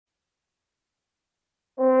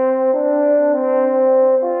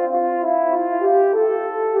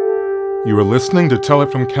You are listening to Tell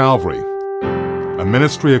It from Calvary, a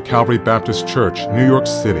ministry of Calvary Baptist Church, New York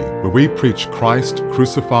City, where we preach Christ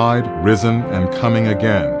crucified, risen, and coming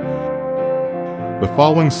again. The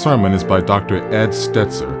following sermon is by Dr. Ed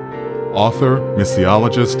Stetzer, author,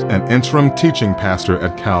 missiologist, and interim teaching pastor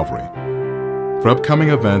at Calvary. For upcoming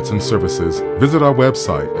events and services, visit our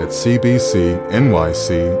website at cbcnyc.org.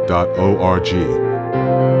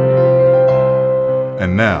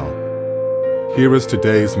 And now, here is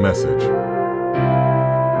today's message.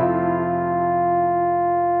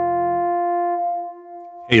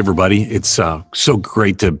 Hey everybody, it's so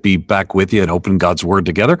great to be back with you and open God's Word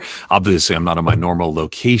together. Obviously, I'm not in my normal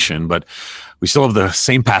location, but we still have the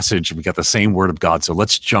same passage. We got the same Word of God. So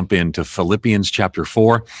let's jump into Philippians chapter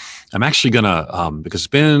 4. I'm actually going to, because it's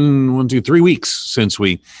been 3 weeks since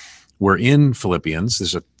we were in Philippians.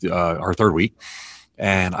 This is our third week.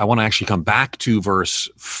 And I want to actually come back to verse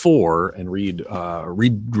 4 and reread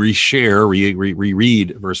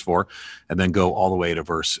verse 4, and then go all the way to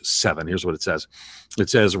verse 7. Here's what it says. It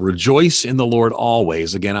says, "Rejoice in the Lord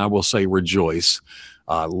always." Again, I will say rejoice.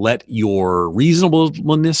 "Let your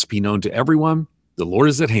reasonableness be known to everyone. The Lord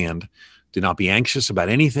is at hand. Do not be anxious about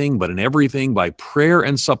anything, but in everything by prayer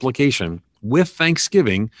and supplication, with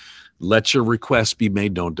thanksgiving, let your requests be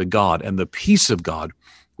made known to God. And the peace of God,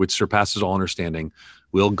 which surpasses all understanding,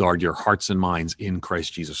 will guard your hearts and minds in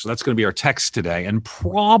Christ Jesus." So that's going to be our text today, and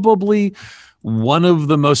probably one of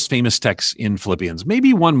the most famous texts in Philippians.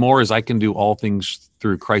 Maybe one more is, "I can do all things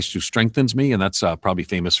through Christ who strengthens me," and that's probably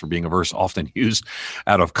famous for being a verse often used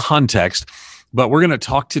out of context. But we're going to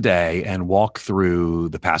talk today and walk through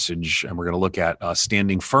the passage, and we're going to look at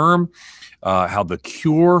standing firm, how the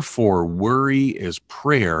cure for worry is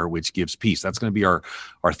prayer, which gives peace. That's going to be our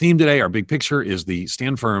theme today. Our big picture is the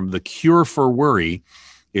stand firm. The cure for worry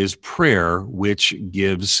is prayer, which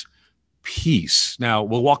gives peace. Now,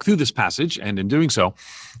 we'll walk through this passage, and in doing so,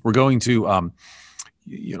 we're going to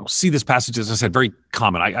see this passage, as I said, very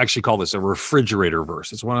common. I actually call this a refrigerator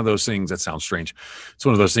verse. It's one of those things that sounds strange. It's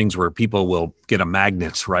one of those things where people will get a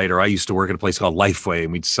magnet, right? Or I used to work at a place called Lifeway,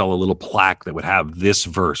 and we'd sell a little plaque that would have this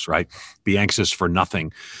verse, right? "Be anxious for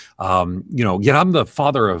nothing." Yet I'm the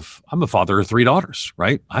father of 3 daughters,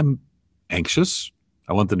 right? I'm anxious.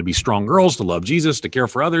 I want them to be strong girls, to love Jesus, to care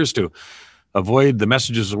for others, to avoid the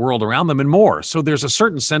messages of the world around them, and more. So there's a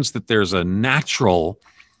certain sense that there's a natural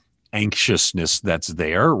anxiousness that's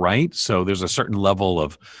there, right? So there's a certain level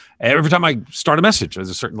of, every time I start a message, there's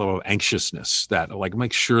a certain level of anxiousness that, like,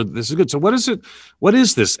 make sure that this is good. So what is it? What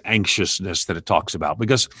is this anxiousness that it talks about?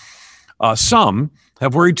 Because some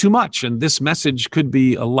have worried too much, and this message could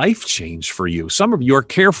be a life change for you. Some of you are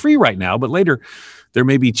carefree right now, but later there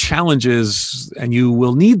may be challenges, and you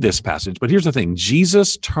will need this passage. But here's the thing.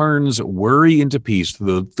 Jesus turns worry into peace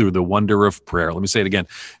through the wonder of prayer. Let me say it again.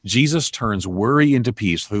 Jesus turns worry into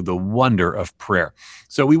peace through the wonder of prayer.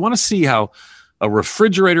 So we want to see how a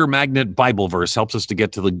refrigerator magnet Bible verse helps us to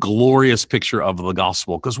get to the glorious picture of the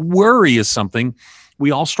gospel, because worry is something we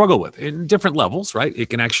all struggle with in different levels, right? It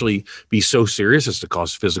can actually be so serious as to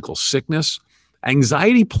cause physical sickness.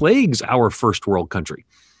 Anxiety plagues our first world country.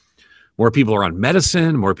 More people are on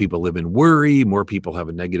medicine, more people live in worry, more people have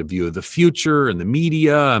a negative view of the future and the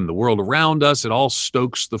media and the world around us. It all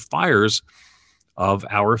stokes the fires of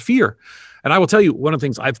our fear. And I will tell you, one of the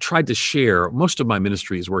things I've tried to share, most of my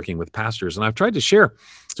ministry is working with pastors, and I've tried to share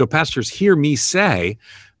so pastors hear me say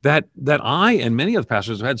that I and many other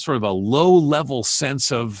pastors have had sort of a low-level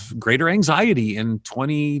sense of greater anxiety in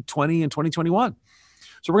 2020 and 2021.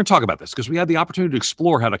 So we're going to talk about this because we had the opportunity to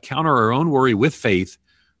explore how to counter our own worry with faith,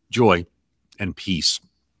 joy, and peace.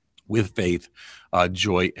 With faith,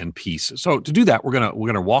 joy, and peace. So to do that, we're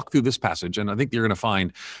gonna walk through this passage, and I think you're gonna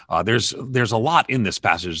find there's a lot in this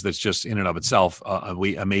passage that's just in and of itself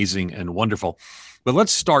amazing and wonderful. But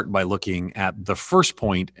let's start by looking at the first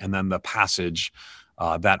point and then the passage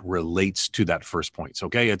that relates to that first point. So,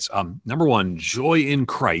 okay, it's number one: joy in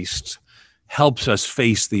Christ helps us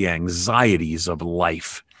face the anxieties of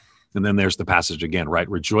life. And then there's the passage again, right?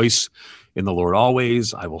 "Rejoice in the Lord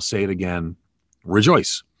always." I will say it again.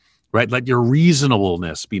 Rejoice, right? "Let your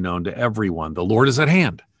reasonableness be known to everyone. The Lord is at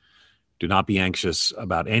hand. Do not be anxious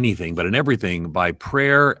about anything, but in everything by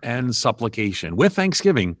prayer and supplication, with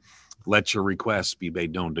thanksgiving, let your requests be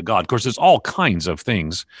made known to God." Of course, there's all kinds of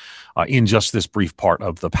things in just this brief part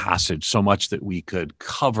of the passage, so much that we could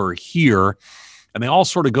cover here, and they all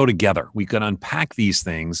sort of go together. We could unpack these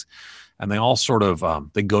things, and they all sort of,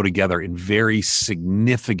 they go together in very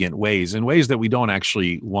significant ways, in ways that we don't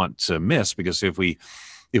actually want to miss, because if we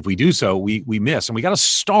do so, we miss. And we got to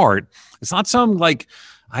start. It's not some like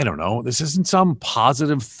I don't know, this isn't some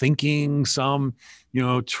positive thinking, some,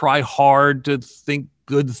 try hard to think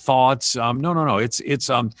good thoughts. No.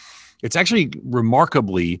 It's actually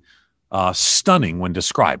remarkably stunning when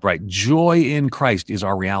described, right? Joy in Christ is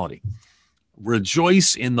our reality.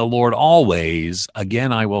 Rejoice in the Lord always.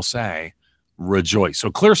 Again, I will say, rejoice.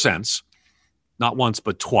 So clear sense, not once,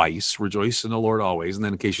 but twice. Rejoice in the Lord always. And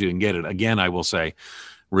then in case you didn't get it, again, I will say,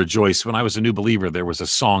 rejoice. When I was a new believer, there was a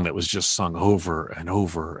song that was just sung over and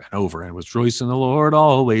over and over, and it was rejoice in the Lord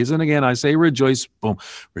always. And again, I say rejoice, boom,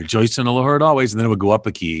 rejoice in the Lord always. And then it would go up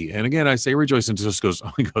a key. And again, I say rejoice, and it just goes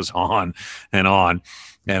on and on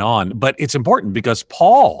and on. But it's important because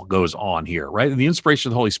Paul goes on here, right? And the inspiration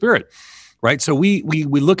of the Holy Spirit, right? So we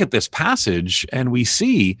look at this passage and we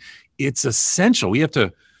see it's essential. We have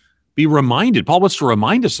to be reminded. Paul wants to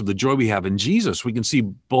remind us of the joy we have in Jesus. We can see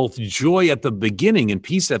both joy at the beginning and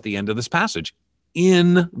peace at the end of this passage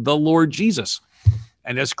in the Lord Jesus.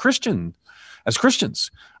 And as Christians,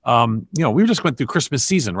 we just went through Christmas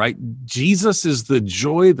season, right? Jesus is the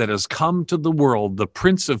joy that has come to the world, the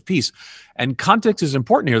Prince of Peace. And context is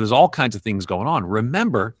important here. There's all kinds of things going on.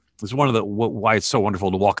 Remember, this is one of the why it's so wonderful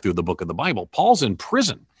to walk through the book of the Bible. Paul's in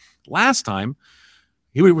prison. Last time,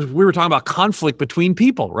 we were talking about conflict between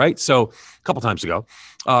people, right? So a couple times ago,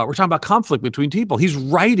 we're talking about conflict between people. He's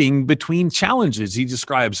writing between challenges. He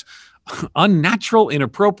describes unnatural,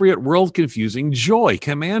 inappropriate, world-confusing joy.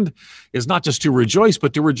 Command is not just to rejoice,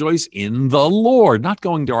 but to rejoice in the Lord, not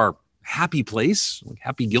going to our happy place, like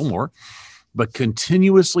Happy Gilmore, but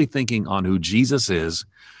continuously thinking on who Jesus is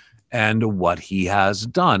and what he has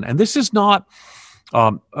done. And this is not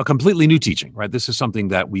a completely new teaching, right? This is something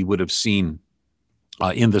that we would have seen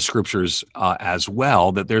in the scriptures as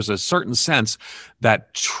well, that there's a certain sense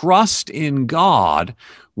that trust in God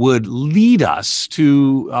would lead us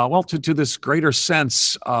to this greater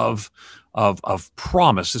sense of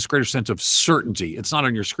promise, this greater sense of certainty. It's not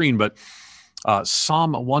on your screen, but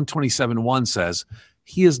Psalm 127:1 says,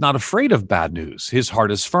 "He is not afraid of bad news. His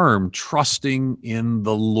heart is firm, trusting in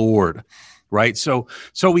the Lord." Right, so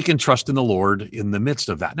we can trust in the Lord in the midst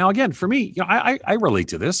of that. Now, again, for me, I relate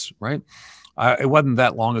to this, right? It wasn't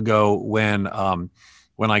that long ago when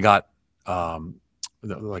I got,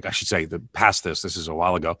 past this is a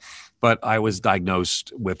while ago, but I was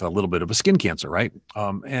diagnosed with a little bit of a skin cancer, right?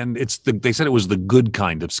 And they said it was the good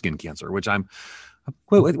kind of skin cancer, which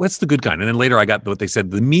what's the good kind? And then later I got what they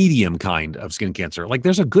said, the medium kind of skin cancer. Like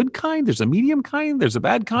there's a good kind, there's a medium kind, there's a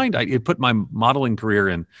bad kind. It put my modeling career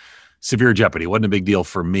in severe jeopardy. It wasn't a big deal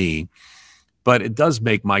for me. But it does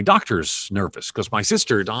make my doctors nervous because my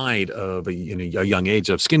sister died in a young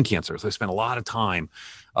age of skin cancer. So I spent a lot of time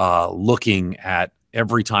looking at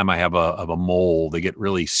every time I have a mole, they get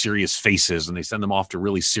really serious faces and they send them off to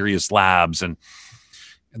really serious labs. And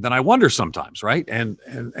then I wonder sometimes, right? And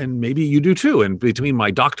maybe you do too. And between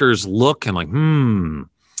my doctor's look and and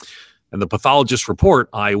the pathologist's report,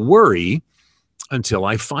 I worry until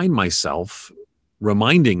I find myself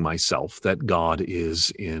reminding myself that God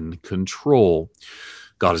is in control.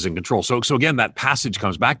 God is in control. So again, that passage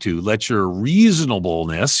comes back to let your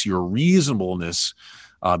reasonableness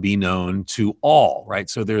be known to all, right?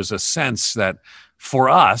 So there's a sense that for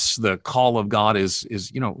us, the call of God is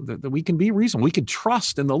that we can be reasonable. We can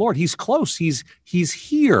trust in the Lord. He's close. He's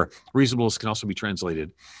here. Reasonableness can also be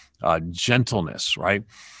translated gentleness, right?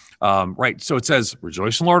 Right. So it says,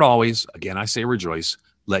 rejoice in the Lord always. Again, I say rejoice.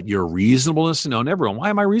 Let your reasonableness be known to everyone.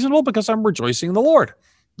 Why am I reasonable? Because I'm rejoicing in the Lord.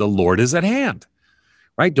 The Lord is at hand,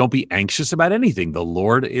 right? Don't be anxious about anything. The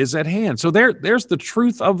Lord is at hand. So there's the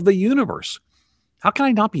truth of the universe. How can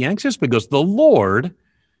I not be anxious? Because the Lord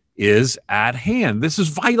is at hand. This is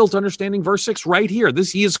vital to understanding verse 6 right here.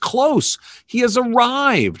 He is close. He has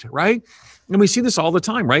arrived, right? And we see this all the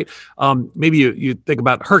time, right? Maybe you think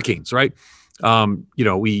about hurricanes, right?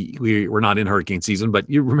 We're not in hurricane season, but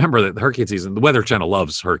you remember that the hurricane season, the Weather Channel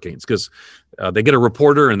loves hurricanes because they get a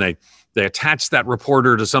reporter and they attach that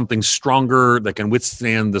reporter to something stronger that can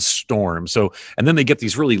withstand the storm. So, and then they get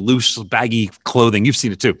these really loose, baggy clothing. You've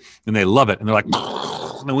seen it too, and they love it. And they're like,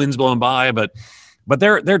 the wind's blowing by, but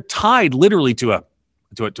they're tied literally to a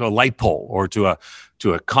light pole or to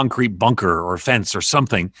a concrete bunker or fence or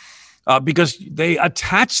something. Because they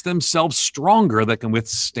attach themselves stronger that can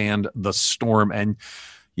withstand the storm. And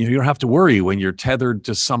you don't have to worry when you're tethered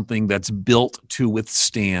to something that's built to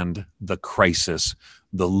withstand the crisis.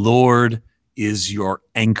 The Lord is your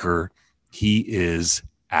anchor. He is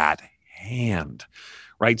at hand,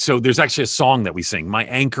 right? So there's actually a song that we sing, "My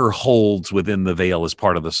Anchor Holds Within the Veil" is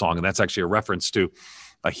part of the song. And that's actually a reference to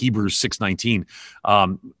Hebrews 6:19.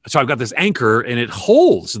 So I've got this anchor, and it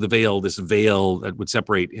holds the veil, this veil that would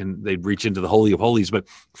separate, and they'd reach into the Holy of Holies. But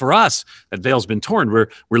for us, that veil's been torn. We're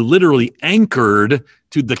literally anchored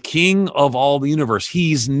to the King of all the universe.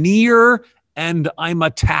 He's near, and I'm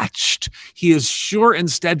attached. He is sure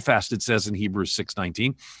and steadfast, it says in Hebrews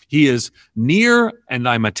 6:19. He is near, and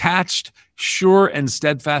I'm attached, sure and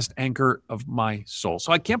steadfast anchor of my soul.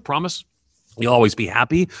 So I can't promise you'll always be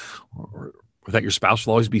happy, or that your spouse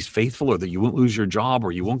will always be faithful, or that you won't lose your job,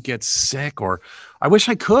 or you won't get sick, or I wish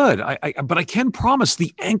I could. But I can promise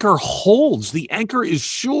the anchor holds. The anchor is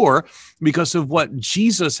sure because of what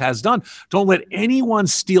Jesus has done. Don't let anyone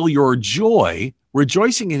steal your joy.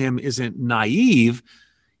 Rejoicing in him isn't naive.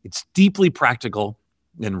 It's deeply practical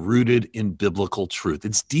and rooted in biblical truth.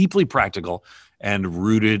 It's deeply practical and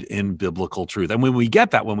rooted in biblical truth. And when we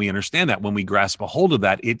get that, when we understand that, when we grasp a hold of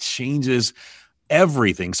that, it changes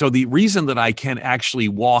everything. So the reason that I can actually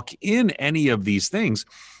walk in any of these things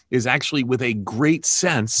is actually with a great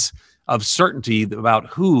sense of certainty about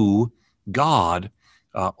who God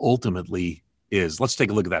ultimately is. Let's take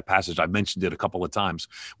a look at that passage. I've mentioned it a couple of times.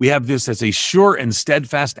 We have this as a sure and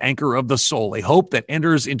steadfast anchor of the soul, a hope that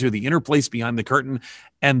enters into the inner place behind the curtain,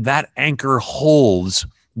 and that anchor holds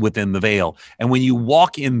within the veil. And when you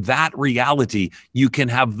walk in that reality, you can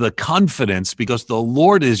have the confidence because the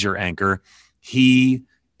Lord is your anchor. He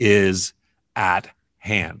is at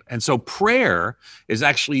hand. And so prayer is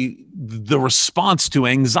actually the response to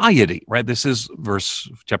anxiety, right? This is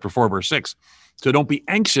chapter 4, verse 6. So don't be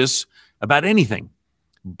anxious about anything,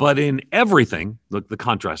 but in everything, look the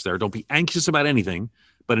contrast there. Don't be anxious about anything,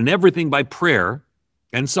 but in everything by prayer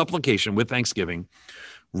and supplication with thanksgiving,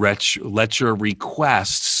 let your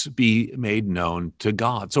requests be made known to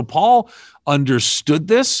God. So Paul understood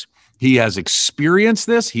this. He has experienced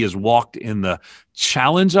this. He has walked in the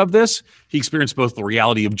challenge of this. He experienced both the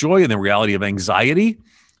reality of joy and the reality of anxiety.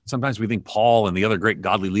 Sometimes we think Paul and the other great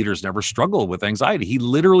godly leaders never struggle with anxiety. He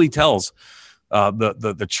literally tells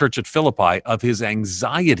the church at Philippi of his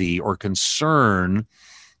anxiety or concern,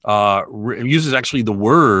 uses actually the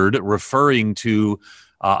word referring to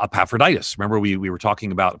Epaphroditus. Remember, we were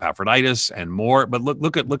talking about Epaphroditus and more, but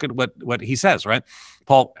look at what he says, right?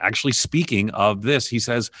 Paul actually speaking of this, he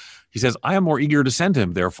says, I am more eager to send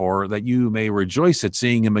him, therefore, that you may rejoice at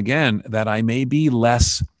seeing him again, that I may be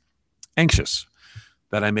less anxious,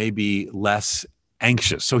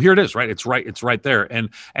 So here it is, right? It's right there. And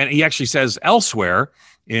he actually says elsewhere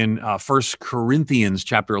in 1 Corinthians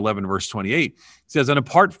chapter 11, verse 28, he says, and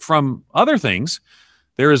apart from other things,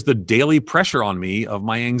 there is the daily pressure on me of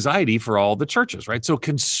my anxiety for all the churches, right? So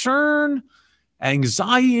concern,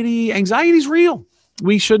 anxiety is real.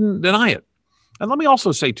 We shouldn't deny it. And let me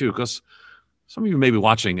also say too, because some of you may be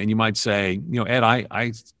watching and you might say, Ed,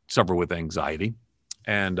 I suffer with anxiety.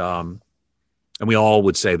 And we all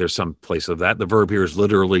would say there's some place of that. The verb here is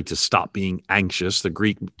literally to stop being anxious. The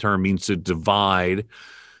Greek term means to divide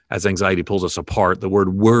as anxiety pulls us apart. The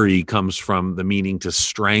word worry comes from the meaning to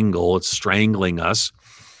strangle. It's strangling us.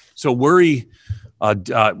 So worry,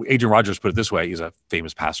 Adrian Rogers put it this way. He's a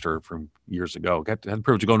famous pastor from years ago. Had the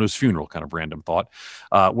privilege of going to his funeral, kind of random thought.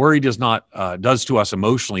 Worry does to us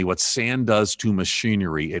emotionally what sand does to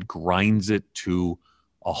machinery. It grinds it to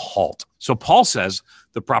a halt. So Paul says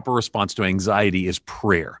the proper response to anxiety is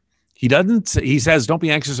prayer. He says, don't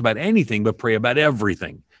be anxious about anything, but pray about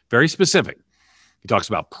everything. Very specific. He talks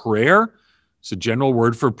about prayer. It's a general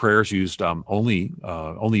word for prayer. It's used only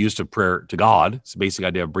used to prayer to God. It's the basic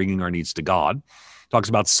idea of bringing our needs to God. Talks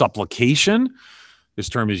about supplication. This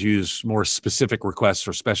term is used more specific requests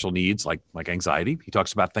or special needs like anxiety. He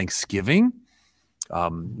talks about thanksgiving.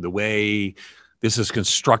 The way this is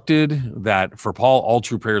constructed, that for Paul, all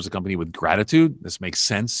true prayer is accompanied with gratitude. This makes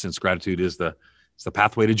sense since gratitude is the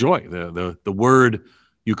pathway to joy. The word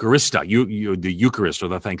Eucharista, the Eucharist or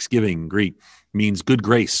the Thanksgiving Greek means good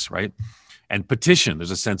grace, right? And petition,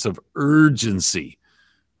 there's a sense of urgency.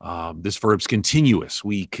 This verb's continuous.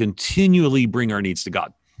 We continually bring our needs to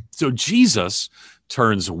God. So Jesus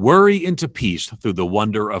turns worry into peace through the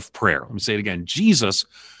wonder of prayer. Let me say it again. Jesus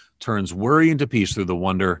turns worry into peace through the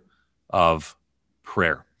wonder of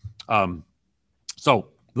prayer. But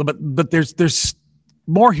there's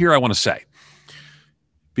more here I want to say,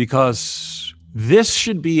 because this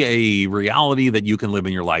should be a reality that you can live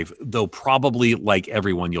in your life, though probably like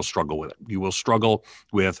everyone, you'll struggle with it. You will struggle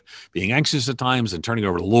with being anxious at times and turning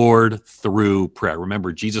over to the Lord through prayer.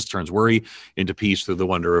 Remember, Jesus turns worry into peace through the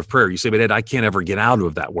wonder of prayer. You say, but Ed, I can't ever get out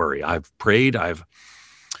of that worry. I've prayed, I've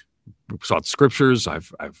sought scriptures,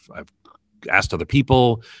 I've asked other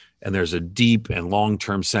people, and there's a deep and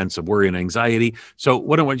long-term sense of worry and anxiety. So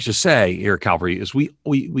what I want you to say here at Calvary is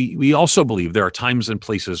we also believe there are times and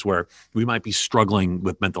places where we might be struggling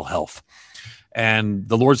with mental health. And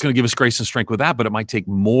the Lord's going to give us grace and strength with that, but it might take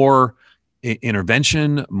more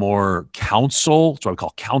intervention, more counsel. That's what we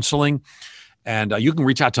call counseling. And you can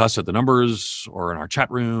reach out to us at the numbers or in our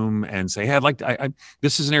chat room and say, hey, I'd like to,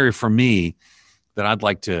 this is an area for me that I'd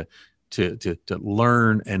like to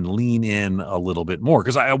learn and lean in a little bit more,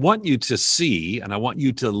 because I want you to see and I want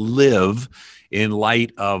you to live in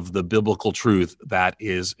light of the biblical truth that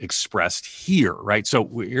is expressed here, right? So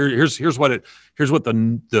here's what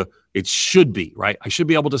it should be, right? I should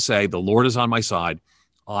be able to say, the Lord is on my side.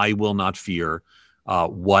 I will not fear.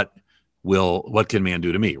 What can man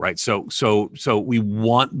do to me, right? So we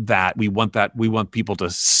want that. We want people to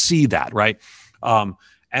see that, right?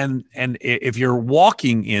 And if you're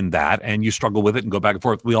walking in that and you struggle with it and go back and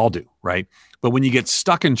forth, we all do, right? But when you get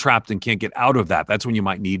stuck and trapped and can't get out of that, that's when you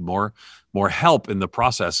might need more help in the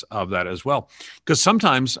process of that as well. Because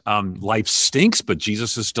sometimes life stinks, but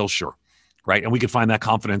Jesus is still sure, right? And we can find that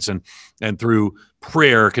confidence and through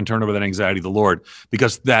prayer can turn over that anxiety to the Lord,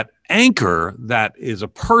 because that anchor that is a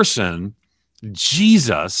person,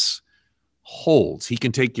 Jesus holds. He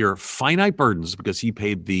can take your finite burdens because he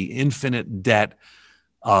paid the infinite debt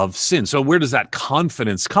of sin. So where does that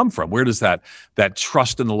confidence come from? Where does that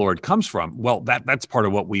trust in the Lord comes from? Well, that's part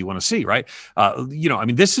of what we want to see, right?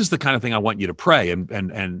 This is the kind of thing I want you to pray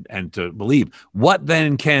and to believe. What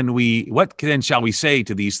then shall we say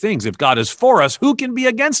to these things? If God is for us, who can be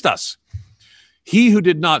against us? He who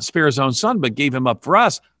did not spare his own son, but gave him up for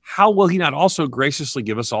us, how will he not also graciously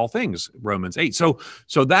give us all things? Romans 8. So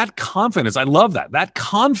that confidence, I love that. That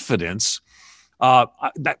confidence,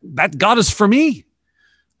 that God is for me.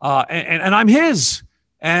 And I'm his,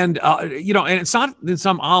 and it's not in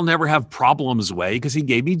some I'll never have problems way, because he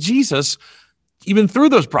gave me Jesus, even through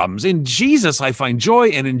those problems. In Jesus, I find joy,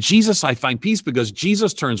 and in Jesus, I find peace, because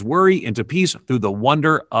Jesus turns worry into peace through the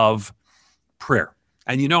wonder of prayer.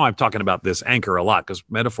 And I'm talking about this anchor a lot because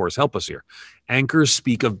metaphors help us here. Anchors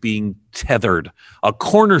speak of being tethered. A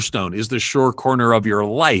cornerstone is the sure corner of your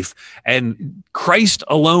life, and Christ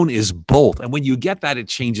alone is both. And when you get that, it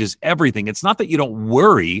changes everything. It's not that you don't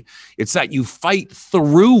worry, it's that you fight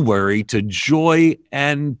through worry to joy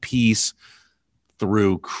and peace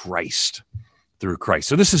through Christ.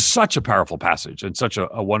 So this is such a powerful passage and such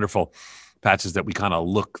a wonderful passage that we kind of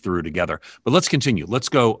look through together. But let's continue. Let's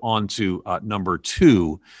go on to number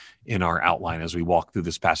 2 in our outline as we walk through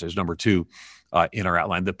this passage. Number 2 in our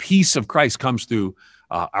outline, the peace of Christ comes through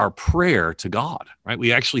our prayer to God, right?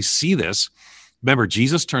 We actually see this. Remember,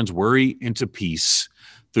 Jesus turns worry into peace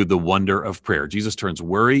through the wonder of prayer. Jesus turns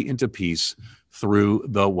worry into peace through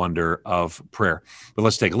the wonder of prayer. But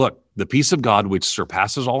let's take a look. The peace of God, which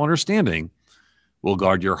surpasses all understanding, will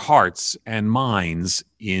guard your hearts and minds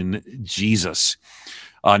in Jesus.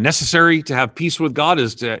 Necessary to have peace with God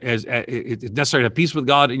it's necessary to have peace with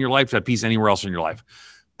God in your life, to have peace anywhere else in your life.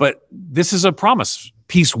 But this is a promise.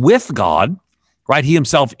 Peace with God, right? He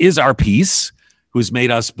himself is our peace, who's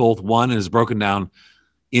made us both one and has broken down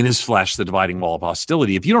in his flesh the dividing wall of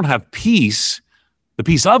hostility. If you don't have peace, the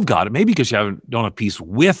peace of God, it may be because you don't have peace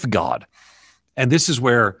with God. And this is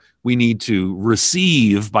where we need to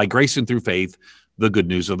receive, by grace and through faith, the good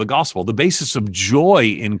news of the gospel. The basis of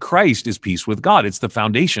joy in Christ is peace with God. It's the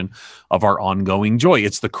foundation of our ongoing joy.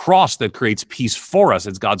 It's the cross that creates peace for us.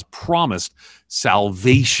 It's God's promised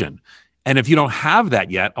salvation. And if you don't have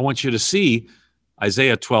that yet, I want you to see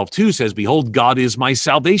Isaiah 12:2 says, behold, God is my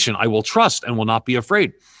salvation. I will trust and will not be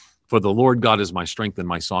afraid. For the Lord God is my strength and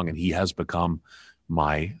my song, and he has become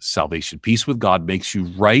my salvation. Peace with God makes you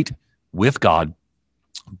right with God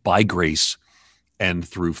by grace and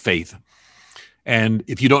through faith. And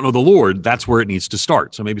if you don't know the Lord, that's where it needs to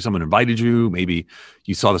start. So maybe someone invited you, maybe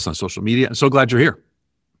you saw this on social media. I'm so glad you're here.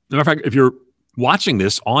 As a matter of fact, if you're watching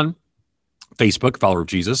this on Facebook, Follower of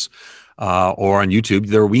Jesus, or on YouTube,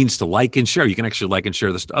 there are means to like and share. You can actually like and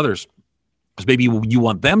share this to others, because maybe you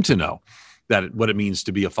want them to know that what it means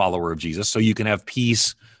to be a follower of Jesus, so you can have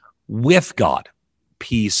peace with God.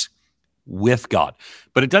 Peace with God.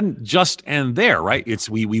 But it doesn't just end there, right?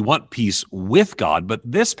 We want peace with God, but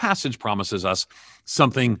this passage promises us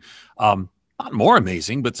something not more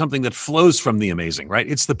amazing, but something that flows from the amazing, right?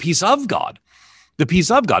 It's the peace of God. The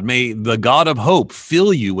peace of God. May the God of hope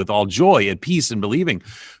fill you with all joy and peace in believing,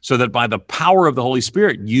 so that by the power of the Holy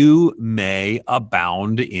Spirit, you may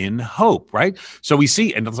abound in hope, right? So we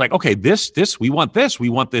see, and it's like, okay, we want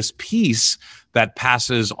this peace that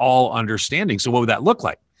passes all understanding. So what would that look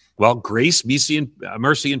like? Well, grace,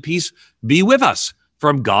 mercy, and peace be with us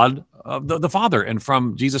from God, the Father, and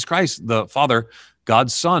from Jesus Christ, the Father,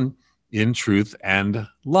 God's Son, in truth and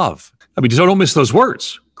love. I mean, so don't miss those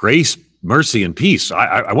words. Grace, mercy, and peace.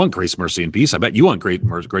 I want grace, mercy, and peace. I bet you want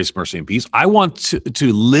grace, mercy, and peace. I want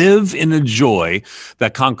to live in a joy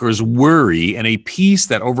that conquers worry and a peace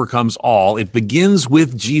that overcomes all. It begins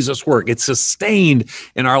with Jesus' work. It's sustained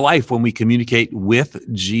in our life when we communicate with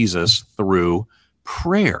Jesus through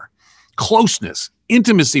prayer. Closeness,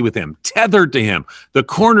 intimacy with him, tethered to him, the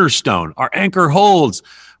cornerstone, our anchor holds,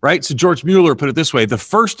 right? So George Mueller put it this way: the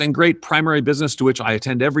first and great primary business to which I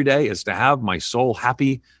attend every day is to have my soul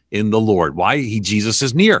happy in the Lord. Why? Jesus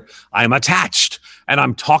is near. I am attached, and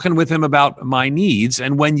I'm talking with him about my needs.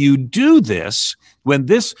 And when you do this, when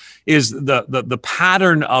this is the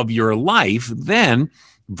pattern of your life, then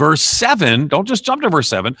verse 7, don't just jump to verse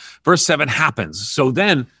 7, verse 7 happens. So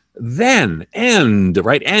then,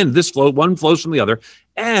 right? And this one flows from the other,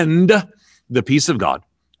 and the peace of God,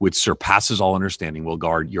 which surpasses all understanding, will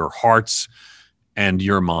guard your hearts and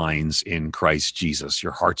your minds in Christ Jesus.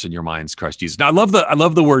 Your hearts and your minds, Christ Jesus. Now, I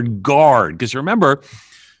love the word guard, because remember,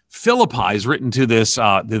 Philippi is written to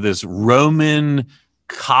this Roman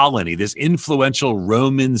colony, this influential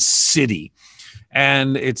Roman city,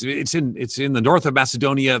 and it's in the north of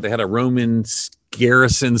Macedonia. They had a Roman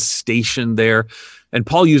garrison station there, and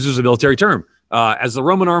Paul uses a military term. As the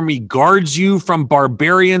Roman army guards you from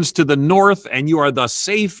barbarians to the north, and you are thus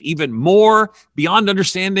safe even more beyond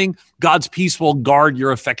understanding, God's peace will guard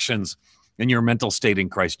your affections and your mental state in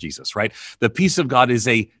Christ Jesus, right? The peace of God is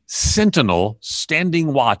a sentinel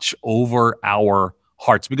standing watch over our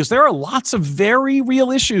hearts, because there are lots of very real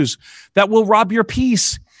issues that will rob your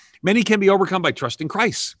peace. Many can be overcome by trusting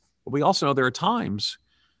Christ, but we also know there are times,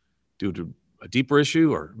 due to a deeper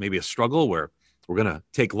issue or maybe a struggle, where we're going to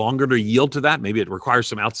take longer to yield to that. Maybe it requires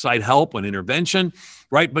some outside help and intervention,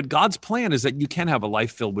 right? But God's plan is that you can have a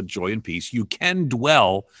life filled with joy and peace. You can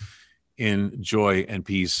dwell in joy and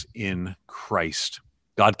peace in Christ.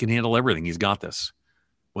 God can handle everything. He's got this.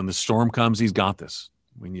 When the storm comes, he's got this.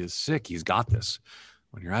 When you're sick, he's got this.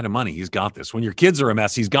 When you're out of money, he's got this. When your kids are a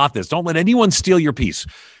mess, he's got this. Don't let anyone steal your peace.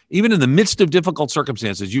 Even in the midst of difficult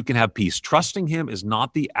circumstances, you can have peace. Trusting him is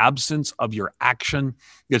not the absence of your action.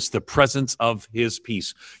 It's the presence of his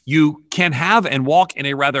peace. You can have and walk in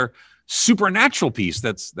a rather supernatural peace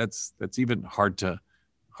that's even hard to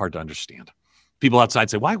understand. People outside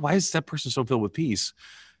say, why is that person so filled with peace?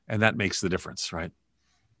 And that makes the difference, right?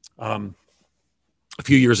 A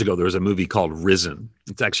few years ago, there was a movie called Risen.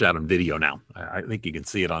 It's actually out on video now. I think you can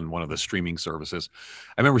see it on one of the streaming services.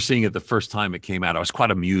 I remember seeing it the first time it came out. I was quite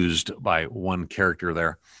amused by one character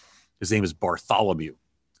there. His name is Bartholomew.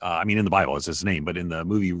 In the Bible, it's his name, but in the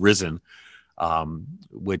movie Risen,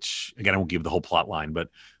 which, again, I won't give the whole plot line, but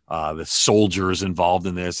the soldier is involved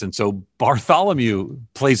in this. And so Bartholomew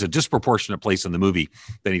plays a disproportionate place in the movie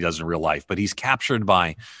than he does in real life. But he's captured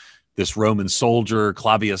by this Roman soldier,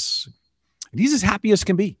 Clavius, and he's as happy as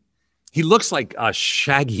can be. He looks like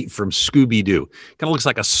Shaggy from Scooby-Doo. Kind of looks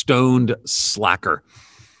like a stoned slacker.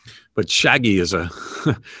 But Shaggy is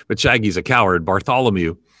Shaggy's a coward.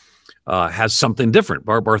 Bartholomew has something different.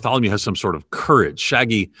 Bartholomew has some sort of courage.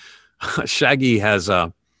 Shaggy has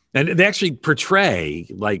and they actually portray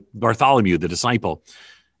like Bartholomew, the disciple,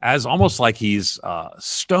 as almost like he's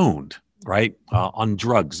stoned, right, on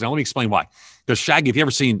drugs. Now let me explain why. Because Shaggy, if you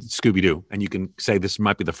ever seen Scooby-Doo, and you can say this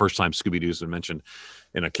might be the first time Scooby-Doo's been mentioned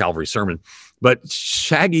in a Calvary sermon, but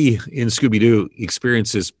Shaggy in Scooby-Doo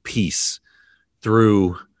experiences peace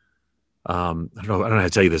through, I don't know how to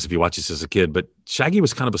tell you this if you watch this as a kid, but Shaggy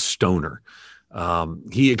was kind of a stoner.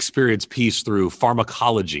 He experienced peace through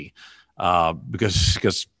pharmacology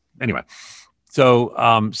because anyway. So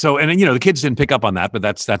the kids didn't pick up on that, but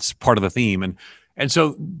that's part of the theme. And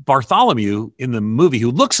so Bartholomew in the movie,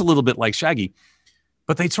 who looks a little bit like Shaggy,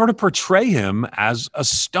 but they sort of portray him as a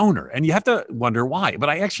stoner. And you have to wonder why. But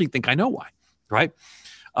I actually think I know why, right?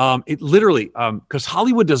 It literally, because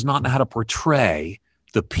Hollywood does not know how to portray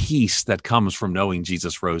the peace that comes from knowing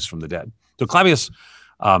Jesus rose from the dead. So Clavius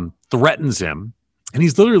threatens him, and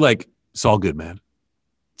he's literally like, "It's all good, man.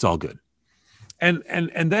 It's all good." And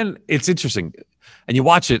then it's interesting. And you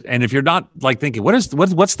watch it, and if you're not like thinking, what's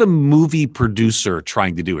the movie producer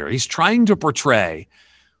trying to do here? He's trying to portray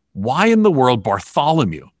why in the world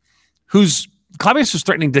Bartholomew, who's Clavius is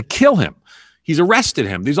threatening to kill him. He's arrested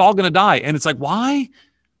him. He's all going to die. And it's like, why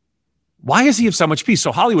does he have so much peace?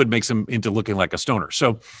 So Hollywood makes him into looking like a stoner.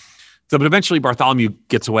 So but eventually Bartholomew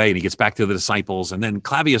gets away and he gets back to the disciples. And then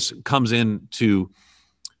Clavius comes in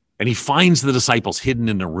and he finds the disciples hidden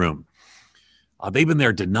in a room. They've been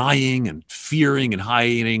there denying and fearing and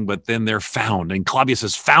hiding, but then they're found, and Clavius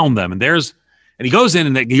has found them. And And he goes in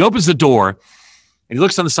and he opens the door and he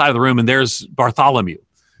looks on the side of the room and there's Bartholomew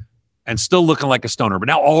and still looking like a stoner. But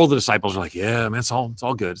now all the disciples are like, yeah, man, it's all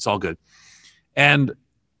good. It's all good. And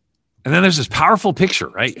then there's this powerful picture,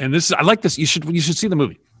 right? And I like this. You should see the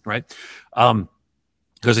movie, right?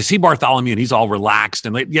 Because they see Bartholomew and he's all relaxed,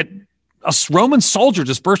 and yet a Roman soldier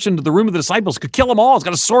just burst into the room of the disciples, could kill them all. He's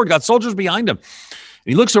got a sword, got soldiers behind him. And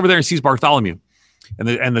he looks over there and sees Bartholomew and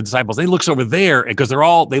the disciples. They looks over there because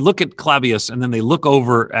they look at Claudius, and then they look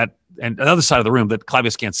over at the other side of the room that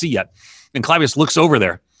Claudius can't see yet. And Claudius looks over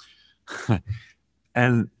there.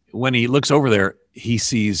 And when he looks over there, he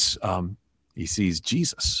sees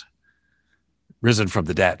Jesus risen from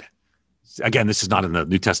the dead. Again, this is not in the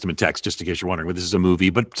New Testament text, just in case you're wondering, but this is a movie.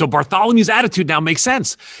 But so Bartholomew's attitude now makes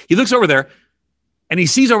sense. He looks over there and he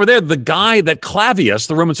sees over there the guy that Claudius,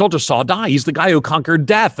 the Roman soldier, saw die. He's the guy who conquered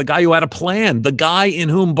death, the guy who had a plan, the guy in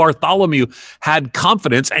whom Bartholomew had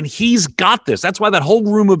confidence, and he's got this. That's why that whole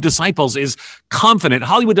room of disciples is confident.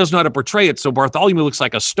 Hollywood doesn't know how to portray it, so Bartholomew looks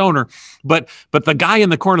like a stoner, but the guy in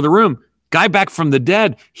the corner of the room, guy back from the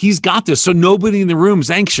dead, he's got this. So nobody in the room's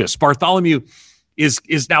anxious. Bartholomew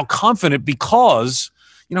is now confident because,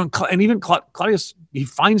 and even Claudius, he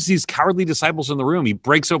finds these cowardly disciples in the room. He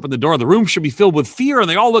breaks open the door. The room should be filled with fear, and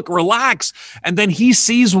they all look relaxed. And then he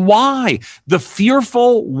sees why. The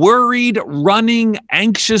fearful, worried, running,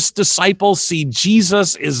 anxious disciples see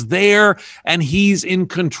Jesus is there, and he's in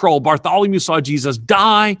control. Bartholomew saw Jesus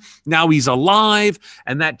die. Now he's alive,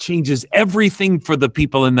 and that changes everything for the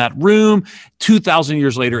people in that room. 2,000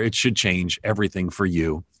 years later, it should change everything for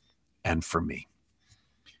you and for me.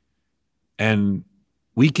 And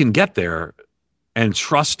we can get there and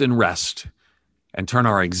trust and rest and turn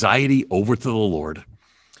our anxiety over to the Lord,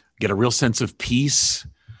 get a real sense of peace.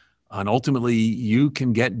 And ultimately, you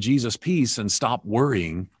can get Jesus' peace and stop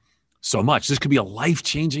worrying so much. This could be a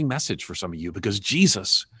life-changing message for some of you because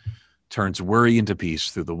Jesus turns worry into peace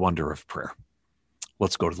through the wonder of prayer.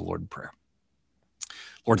 Let's go to the Lord in prayer.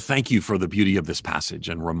 Lord, thank you for the beauty of this passage,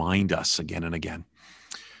 and remind us again and again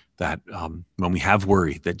that when we have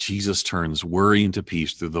worry, that Jesus turns worry into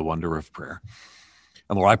peace through the wonder of prayer.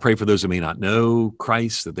 And Lord, I pray for those who may not know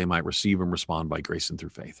Christ, that they might receive and respond by grace and through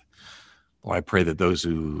faith. Lord, I pray that those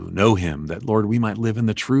who know him, that, Lord, we might live in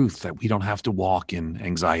the truth, that we don't have to walk in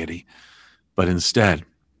anxiety, but instead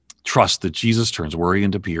trust that Jesus turns worry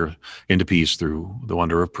into peace through the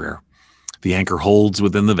wonder of prayer. The anchor holds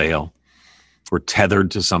within the veil. We're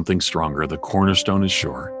tethered to something stronger. The cornerstone is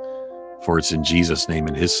sure. For it's in Jesus' name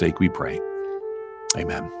and his sake we pray.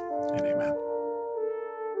 Amen and amen.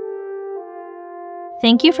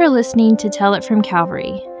 Thank you for listening to Tell It from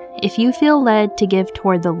Calvary. If you feel led to give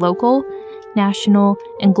toward the local, national,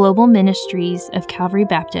 and global ministries of Calvary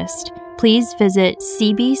Baptist, please visit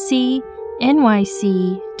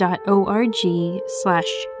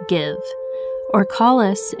cbcnyc.org/give or call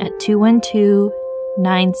us at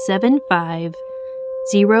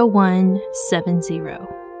 212-975-0170.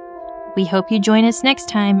 We hope you join us next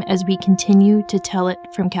time as we continue to tell it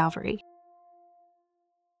from Calvary.